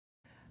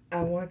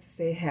I want to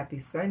say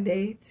happy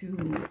Sunday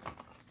to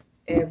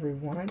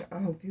everyone. I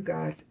hope you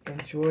guys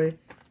enjoy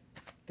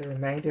the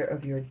remainder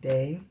of your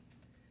day.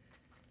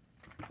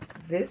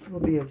 This will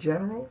be a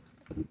general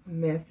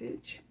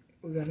message.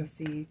 We're going to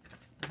see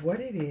what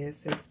it is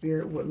that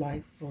Spirit would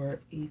like for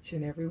each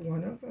and every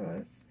one of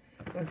us.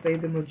 Let's say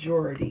the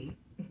majority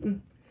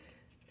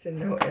to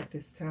know at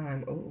this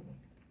time. Oh,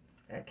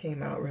 that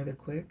came out rather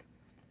quick.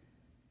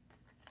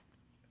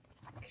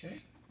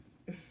 Okay.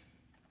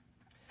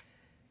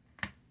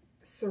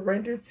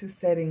 Surrender to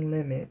setting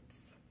limits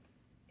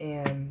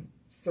and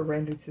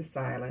surrender to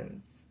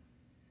silence.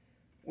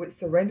 With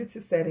surrender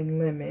to setting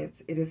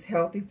limits, it is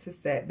healthy to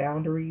set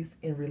boundaries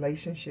in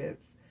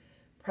relationships.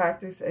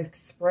 Practice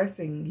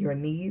expressing your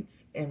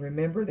needs and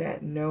remember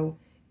that no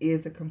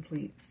is a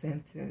complete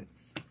sentence.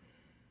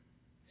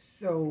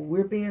 So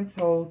we're being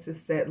told to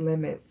set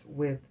limits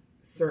with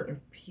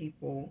certain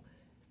people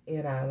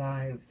in our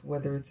lives,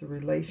 whether it's a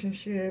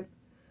relationship,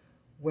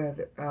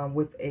 whether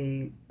with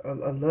a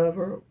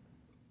lover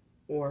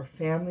or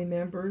family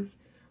members,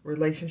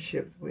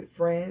 relationships with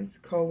friends,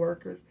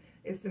 co-workers.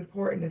 It's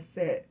important to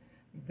set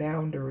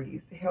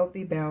boundaries,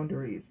 healthy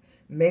boundaries.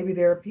 Maybe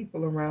there are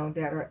people around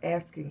that are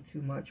asking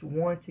too much,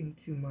 wanting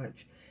too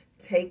much,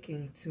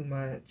 taking too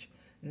much,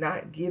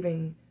 not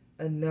giving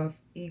enough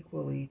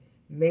equally.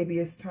 Maybe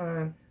it's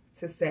time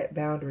to set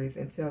boundaries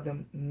and tell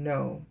them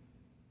no.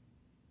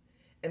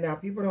 And now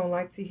people don't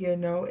like to hear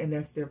no, and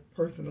that's their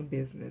personal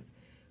business.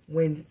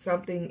 When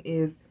something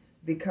is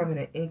becoming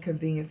an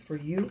inconvenience for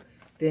you,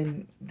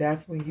 then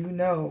that's when you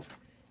know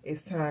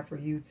it's time for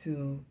you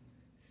to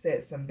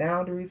set some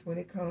boundaries when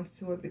it comes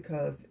to it,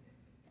 because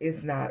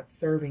it's not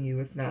serving you.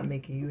 It's not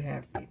making you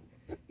happy.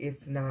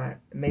 It's not.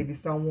 Maybe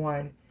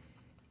someone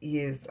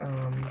is,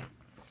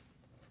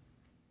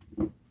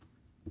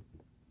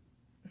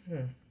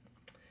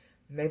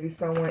 maybe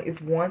someone is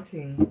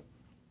wanting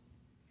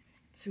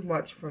too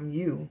much from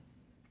you,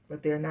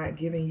 but they're not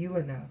giving you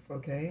enough,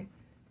 okay?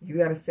 You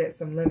got to set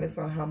some limits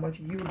on how much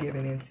you're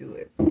giving into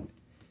it.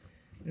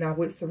 Now,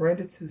 with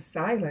surrender to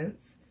silence,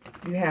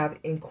 you have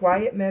in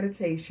quiet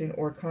meditation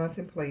or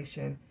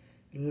contemplation,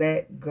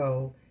 let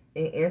go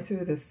and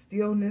enter the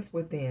stillness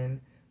within.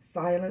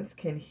 Silence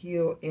can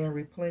heal and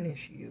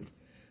replenish you.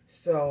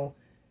 So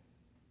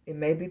it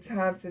may be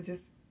time to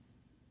just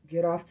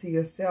get off to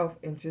yourself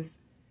and just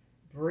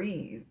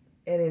breathe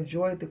and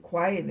enjoy the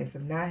quietness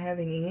of not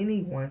having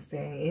anyone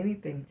saying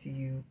anything to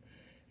you,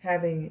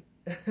 having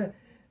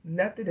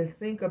nothing to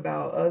think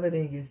about other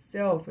than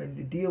yourself, and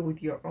to deal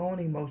with your own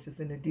emotions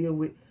and to deal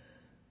with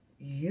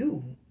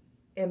you.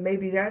 And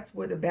maybe that's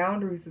where the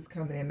boundaries is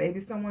coming in.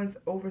 Maybe someone's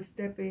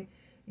overstepping,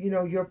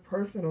 your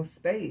personal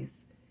space,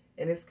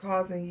 and it's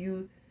causing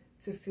you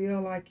to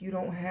feel like you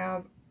don't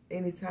have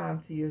any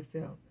time to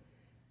yourself.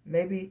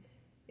 Maybe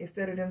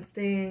instead of them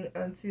staying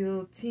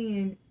until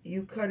 10,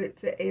 you cut it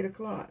to 8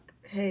 o'clock.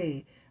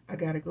 Hey, I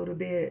got to go to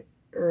bed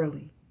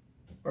early,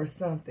 or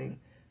something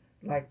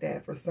like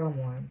that for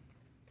someone.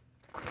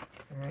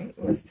 All right,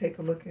 let's take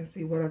a look and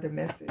see what other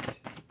message.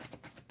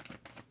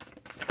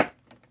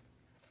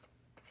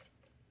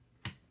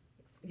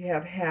 You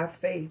have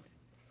faith,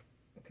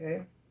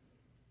 okay?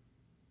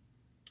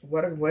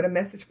 What a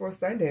message for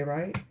Sunday,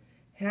 right?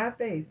 Have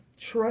faith.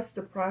 Trust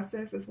the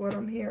process is what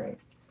I'm hearing.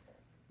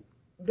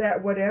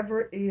 That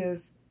whatever is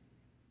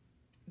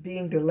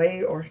being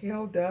delayed or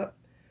held up,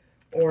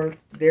 or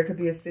there could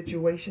be a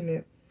situation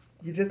that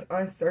you're just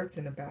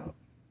uncertain about,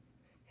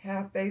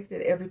 have faith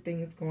that everything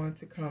is going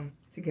to come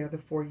together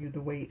for you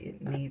the way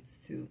it needs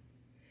to.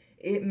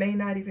 It may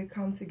not even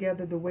come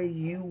together the way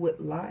you would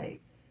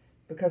like,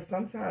 because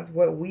sometimes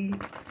what we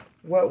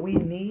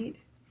need,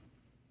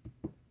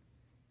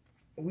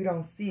 we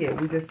don't see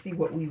it. We just see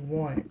what we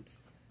want.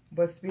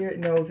 But Spirit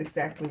knows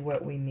exactly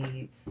what we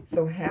need.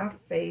 So have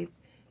faith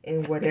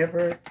in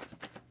whatever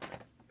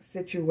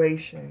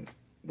situation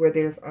where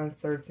there's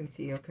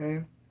uncertainty,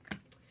 okay?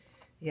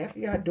 Yep,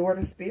 you got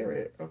daughter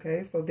spirit,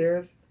 okay? So there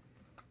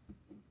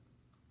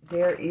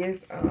is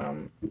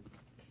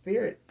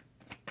Spirit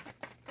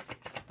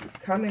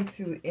coming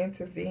to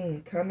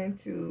intervene, coming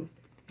to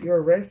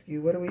your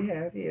rescue. What do we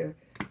have here?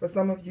 For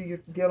some of you,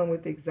 you're dealing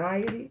with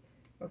anxiety,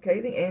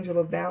 okay? The angel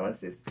of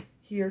balance is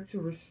here to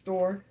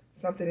restore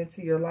something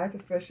into your life,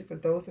 especially for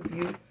those of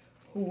you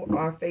who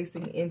are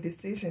facing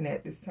indecision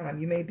at this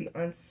time. You may be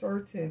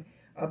uncertain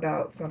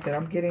about something.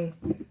 I'm getting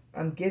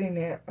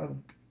that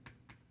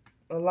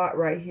a lot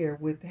right here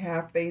with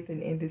have faith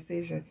and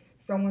indecision.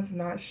 Someone's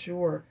not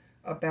sure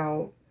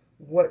about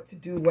what to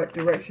do, what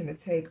direction to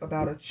take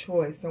about a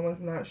choice.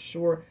 Someone's not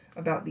sure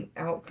about the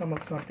outcome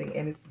of something,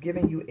 and it's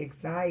giving you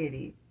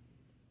anxiety.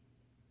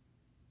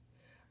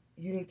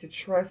 You need to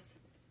trust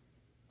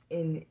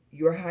in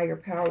your higher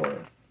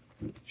power.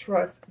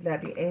 Trust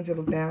that the angel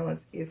of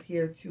balance is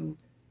here to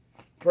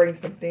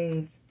bring some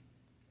things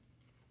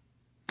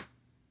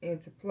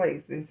into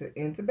place,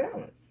 into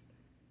balance.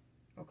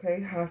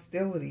 Okay,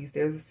 hostilities.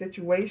 There's a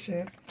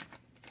situation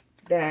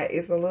that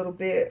is a little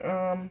bit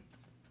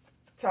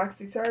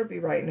topsy-turvy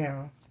right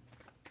now.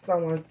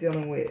 Someone's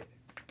dealing with.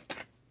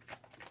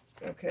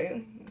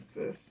 Okay, what's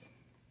this?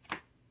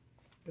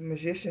 The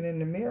Magician in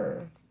the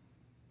Mirror.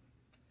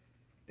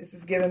 This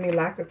is giving me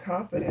lack of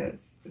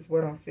confidence, is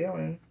what I'm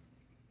feeling.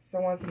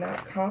 Someone's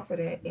not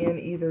confident in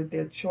either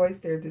their choice,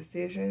 their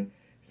decision.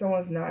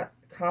 Someone's not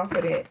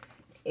confident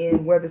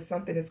in whether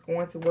something is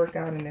going to work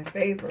out in their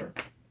favor.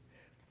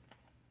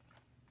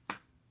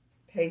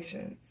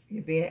 Patience.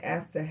 You're being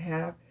asked to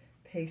have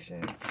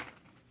patience.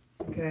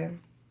 Okay?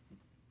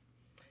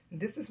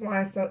 This is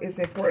why it's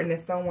important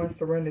that someone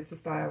surrender to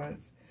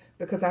silence.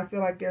 Because I feel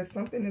like there's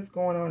something that's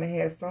going on that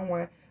has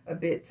someone a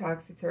bit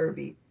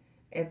topsy-turvy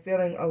and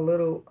feeling a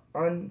little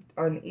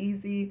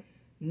uneasy,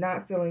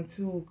 not feeling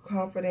too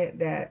confident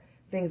that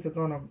things are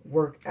going to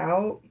work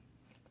out.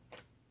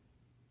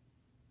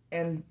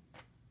 And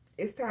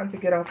it's time to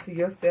get off to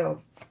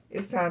yourself.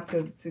 It's time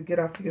to get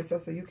off to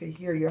yourself so you can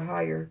hear your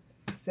higher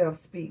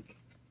self speak.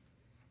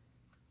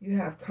 You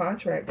have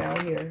contract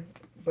out here,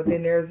 but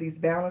then there's these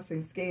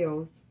balancing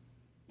scales.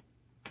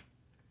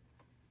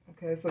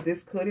 Okay, so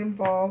this could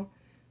involve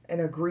an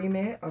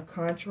agreement, a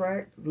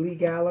contract,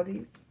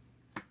 legalities.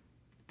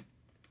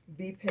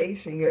 Be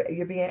patient.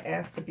 You're being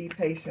asked to be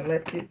patient.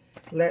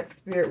 Let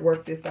Spirit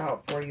work this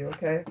out for you,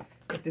 okay?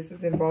 If this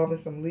is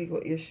involving some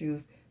legal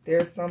issues,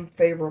 there's some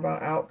favorable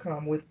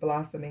outcome with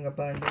blossoming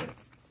abundance.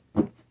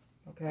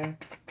 Okay?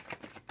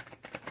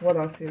 What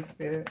else here,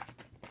 Spirit?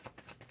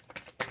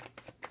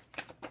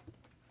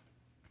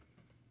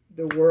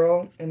 The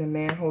World and the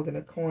Man holding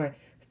a coin.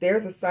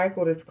 There's a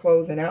cycle that's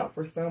closing out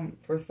for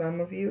some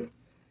of you.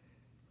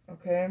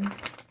 Okay?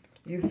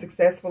 You've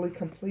successfully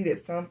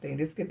completed something.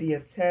 This could be a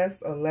test,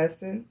 a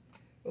lesson.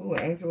 Ooh,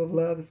 Angel of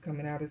Love is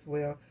coming out as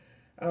well.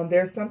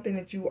 There's something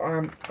that you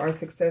are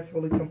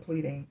successfully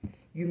completing.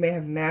 You may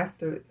have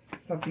mastered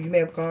something. You may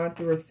have gone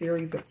through a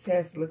series of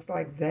tests. It looks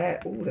like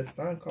that. Ooh, the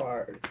Sun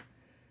card.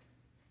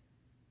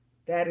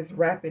 That is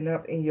wrapping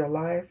up in your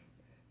life.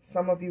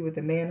 Some of you with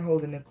the Man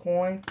holding the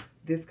coin.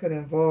 This could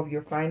involve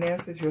your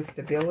finances, your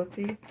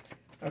stability.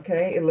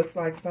 Okay, it looks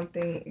like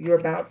something you're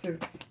about to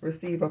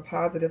receive a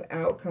positive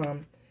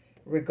outcome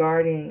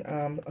regarding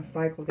a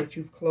cycle that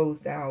you've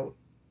closed out.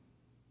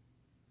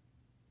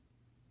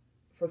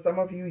 For some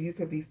of you, you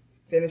could be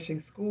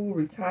finishing school,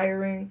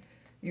 retiring.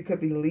 You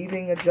could be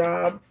leaving a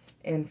job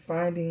and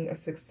finding a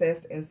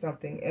success in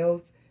something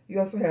else. You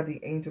also have the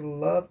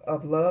Angel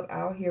of Love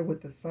out here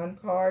with the Sun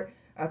card.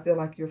 I feel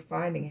like you're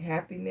finding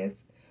happiness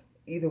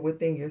either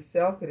within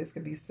yourself, because this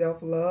could be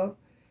self-love.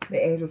 The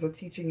angels are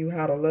teaching you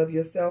how to love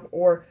yourself,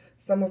 or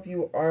some of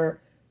you are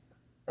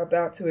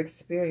about to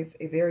experience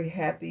a very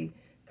happy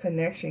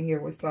connection here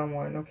with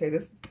someone. Okay,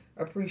 this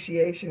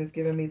appreciation is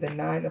giving me the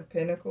Nine of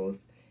Pentacles.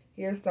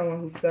 Here's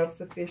someone who's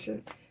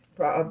self-sufficient.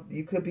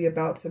 You could be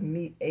about to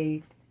meet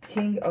a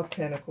King of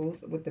Pentacles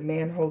with the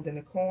Man holding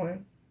a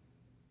coin.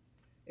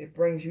 It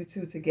brings you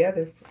two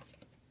together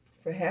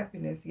for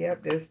happiness.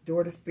 Yep, there's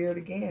door to Spirit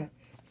again.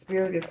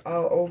 Spirit is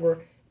all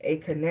over a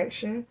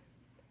connection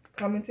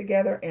coming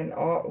together, and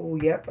all, oh,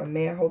 yep, a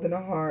man holding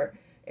a heart,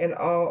 and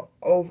all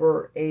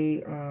over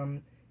a,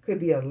 could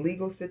be a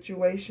legal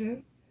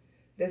situation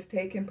that's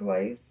taking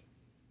place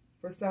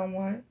for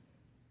someone.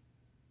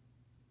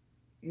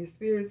 Your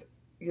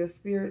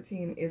spirit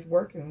team is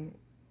working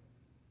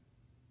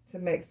to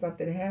make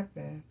something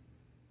happen.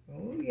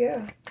 Oh,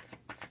 yeah.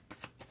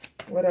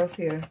 What else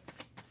here?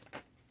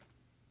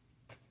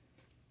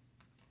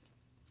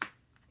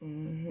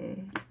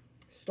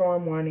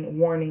 Storm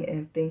warning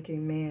and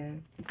thinking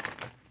man.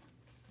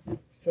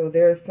 So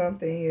there's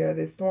something here.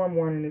 The storm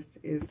warning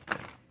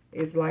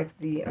is like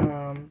the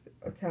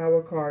a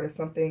Tower card, or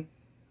something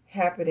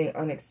happening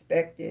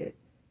unexpected.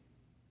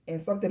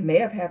 And something may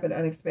have happened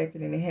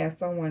unexpected, and it has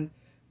someone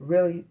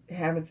really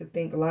having to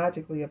think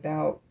logically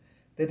about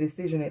the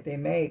decision that they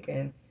make.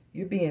 And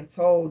you're being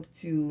told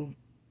to,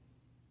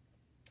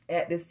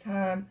 at this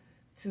time,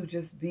 to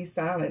just be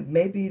silent.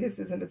 Maybe this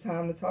isn't the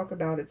time to talk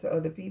about it to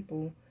other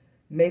people.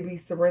 Maybe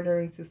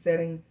surrendering to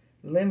setting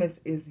limits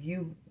is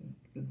you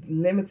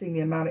limiting the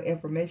amount of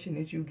information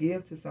that you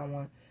give to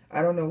someone.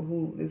 I don't know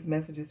who this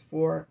message is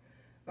for,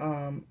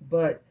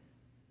 but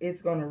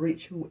it's going to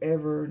reach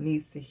whoever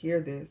needs to hear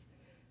this.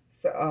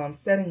 So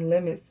setting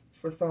limits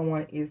for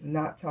someone is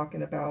not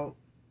talking about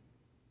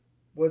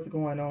what's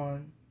going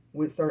on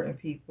with certain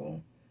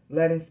people.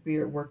 Letting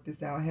Spirit work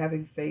this out.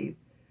 Having faith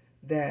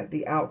that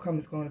the outcome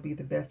is going to be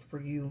the best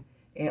for you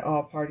and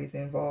all parties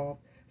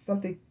involved.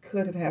 Something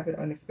could have happened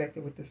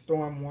unexpected with the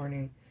storm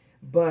warning,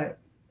 but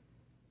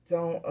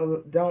don't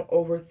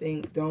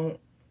overthink. Don't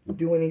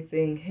do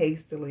anything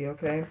hastily,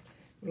 okay?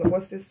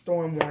 What's this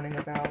storm warning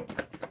about?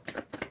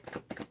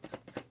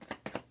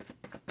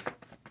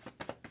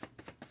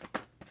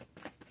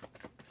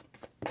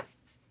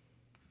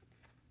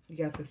 You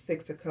got the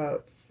Six of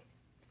Cups.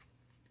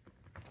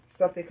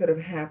 Something could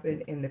have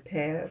happened in the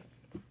past,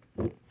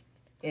 and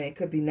it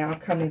could be now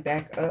coming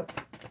back up.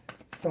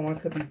 Someone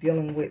could be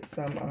dealing with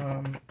some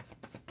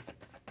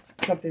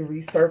something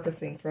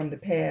resurfacing from the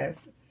past,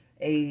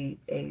 a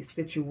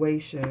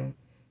situation.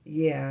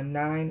 Yeah,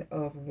 Nine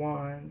of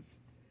Wands.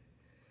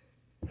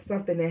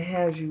 something that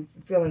has you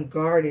feeling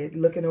guarded,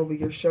 looking over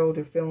your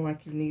shoulder, feeling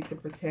like you need to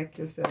protect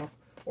yourself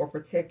or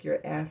protect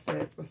your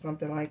assets or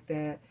something like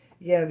that.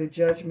 Yeah, the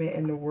Judgment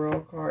and the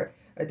World card.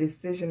 A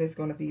decision is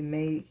going to be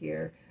made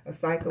here. A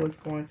cycle is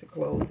going to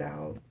close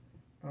out.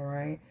 All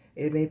right.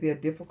 It may be a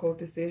difficult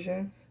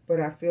decision, but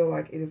I feel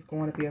like it is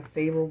going to be a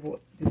favorable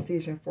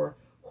decision for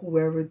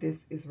whoever this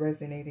is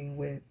resonating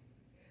with.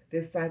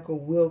 This cycle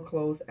will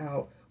close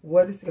out.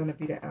 What is going to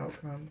be the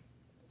outcome?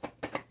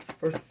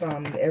 For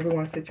some,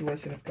 everyone's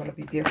situation is going to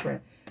be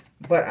different.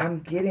 But I'm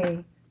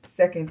getting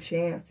second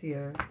chance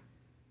here.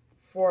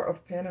 Four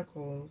of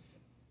Pentacles.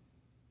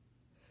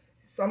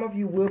 Some of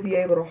you will be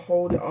able to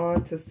hold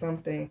on to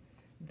something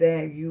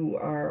that you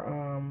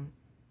are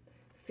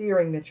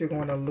fearing that you're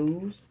going to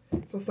lose.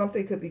 So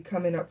something could be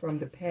coming up from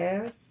the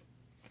past.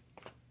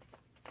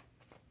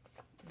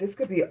 This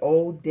could be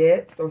old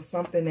debts or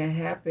something that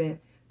happened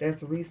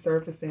that's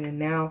resurfacing, and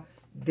now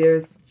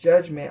there's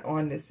judgment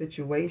on this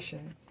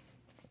situation.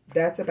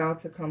 That's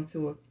about to come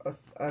to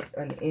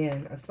an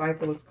end. A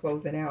cycle is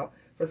closing out.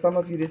 For some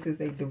of you, this is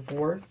a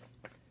divorce.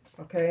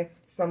 Okay?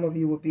 Some of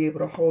you will be able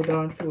to hold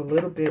on to a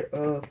little bit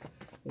of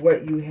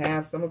what you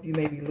have. Some of you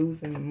may be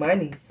losing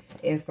money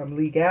in some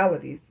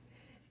legalities.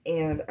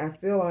 And I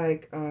feel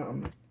like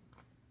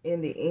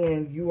in the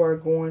end, you are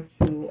going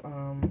to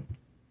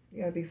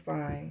you're going to be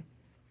fine.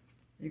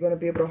 You're going to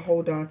be able to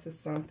hold on to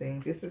something.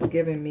 This is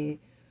giving me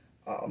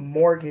a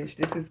mortgage.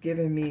 This is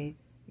giving me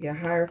your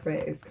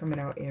Hierophant is coming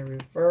out in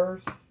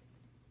reverse.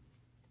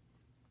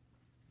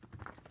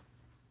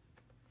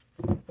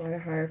 Why the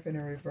Hierophant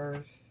in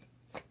reverse?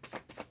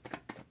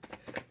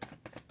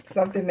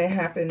 Something may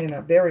happen in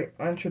a very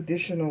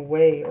untraditional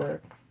way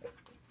or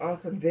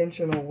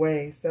unconventional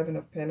way. Seven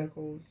of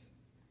Pentacles.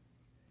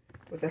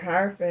 With the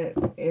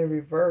Hierophant in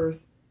reverse,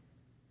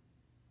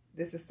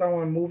 this is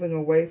someone moving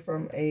away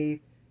from an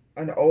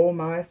old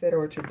mindset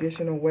or a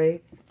traditional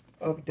way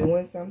of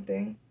doing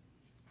something.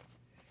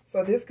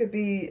 So this could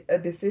be a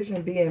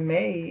decision being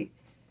made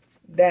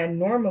that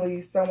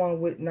normally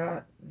someone would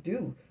not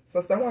do.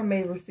 So someone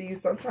may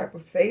receive some type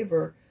of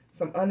favor,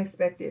 some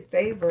unexpected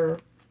favor,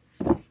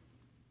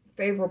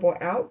 favorable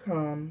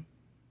outcome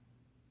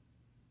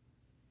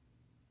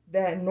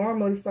that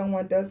normally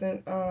someone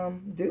doesn't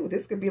do.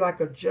 This could be like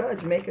a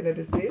judge making a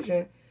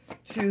decision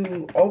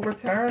to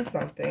overturn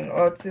something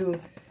or to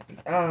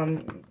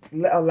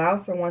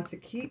allow someone to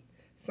keep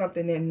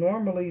something that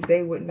normally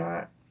they would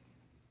not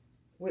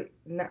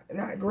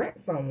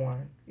grant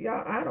someone.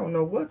 Y'all, I don't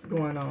know what's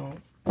going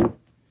on.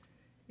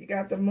 You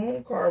got the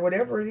Moon card.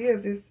 Whatever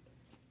it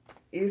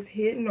is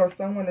hidden, or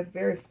someone is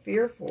very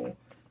fearful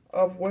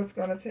of what's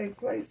going to take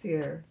place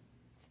here.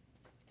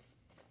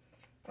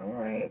 All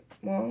right,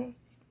 well,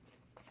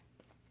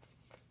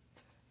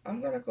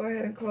 I'm going to go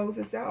ahead and close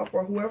this out.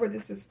 For whoever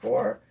this is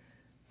for,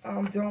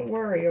 don't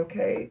worry,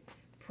 okay?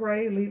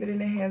 Pray, leave it in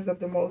the hands of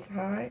the Most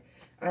High.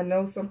 I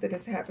know something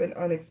has happened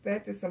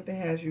unexpected. Something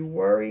has you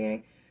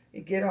worrying.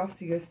 You get off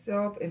to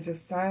yourself and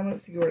just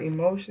silence your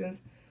emotions.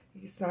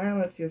 You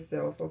silence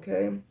yourself,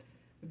 okay?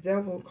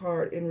 Devil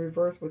card in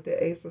reverse with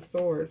the Ace of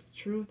Swords.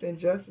 Truth and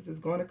justice is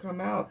going to come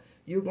out.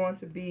 You're going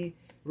to be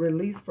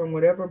released from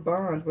whatever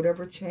bonds,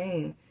 whatever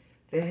chain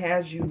that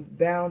has you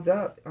bound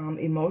up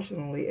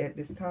emotionally at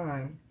this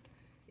time.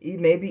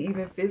 Maybe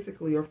even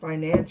physically or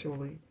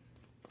financially.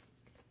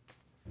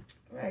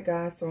 All right,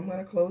 guys, so I'm going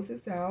to close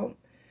this out.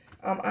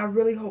 I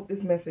really hope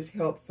this message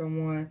helps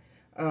someone.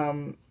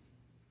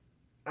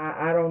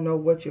 I don't know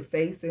what you're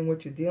facing,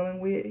 what you're dealing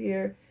with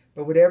here,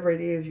 but whatever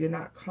it is, you're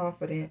not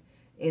confident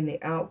in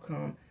the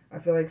outcome. I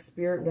feel like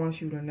Spirit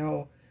wants you to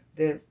know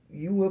that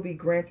you will be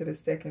granted a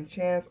second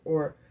chance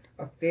or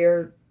a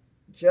fair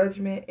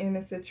judgment in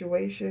a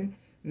situation.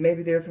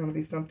 Maybe there's going to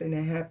be something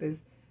that happens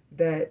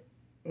that,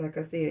 like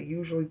I said,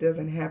 usually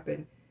doesn't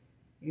happen.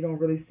 You don't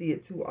really see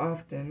it too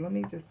often. Let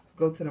me just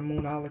go to the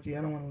Moonology.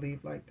 I don't want to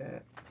leave like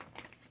that.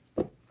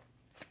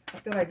 I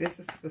feel like this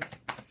is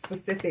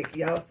specific.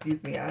 Y'all,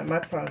 excuse me. My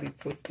tongue be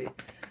twisted.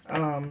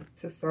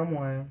 To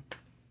someone.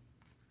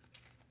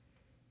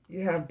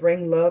 You have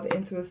bring love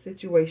into a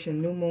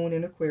situation. New moon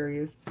in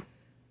Aquarius.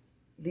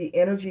 The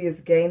energy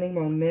is gaining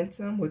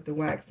momentum with the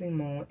waxing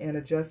moon, and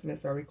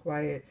adjustments are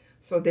required.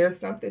 So there's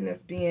something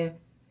that's being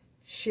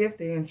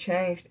shifted and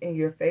changed in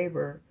your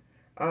favor.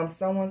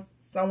 Someone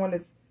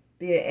is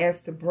being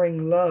asked to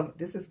bring love.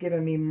 This is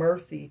giving me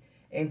mercy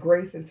and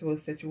grace into a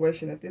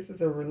situation. If this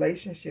is a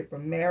relationship, a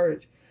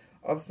marriage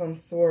of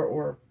some sort,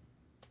 or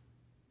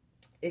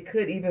it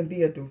could even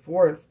be a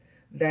divorce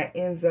that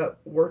ends up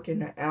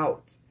working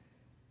out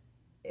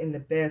in the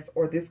best,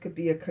 or this could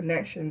be a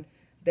connection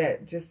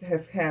that just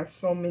has had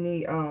so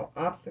many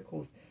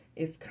obstacles.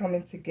 It's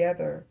coming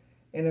together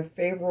in a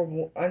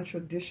favorable,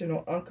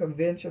 untraditional,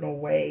 unconventional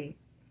way.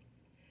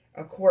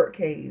 A court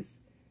case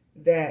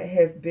that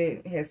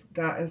has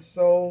gotten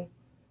so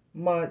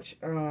much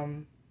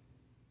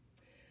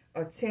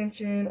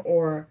attention,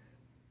 or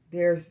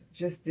there's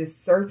just this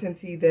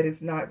certainty that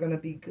it's not going to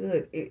be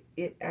good.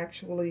 It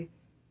actually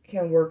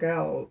can work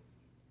out,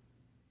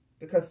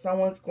 because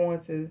someone's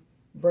going to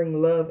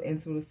bring love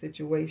into the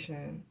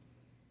situation,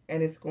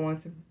 and it's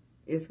going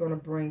to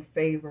bring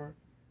favor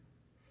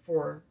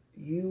for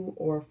you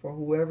or for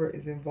whoever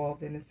is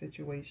involved in the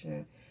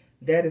situation.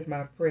 That is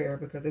my prayer,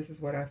 because this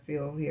is what I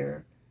feel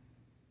here.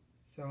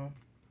 So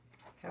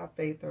have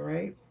faith, all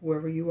right?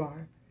 Whoever you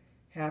are,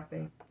 have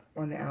faith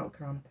on the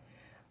outcome.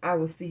 I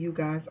will see you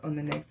guys on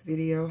the next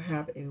video.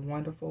 Have a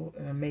wonderful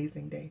and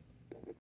amazing day.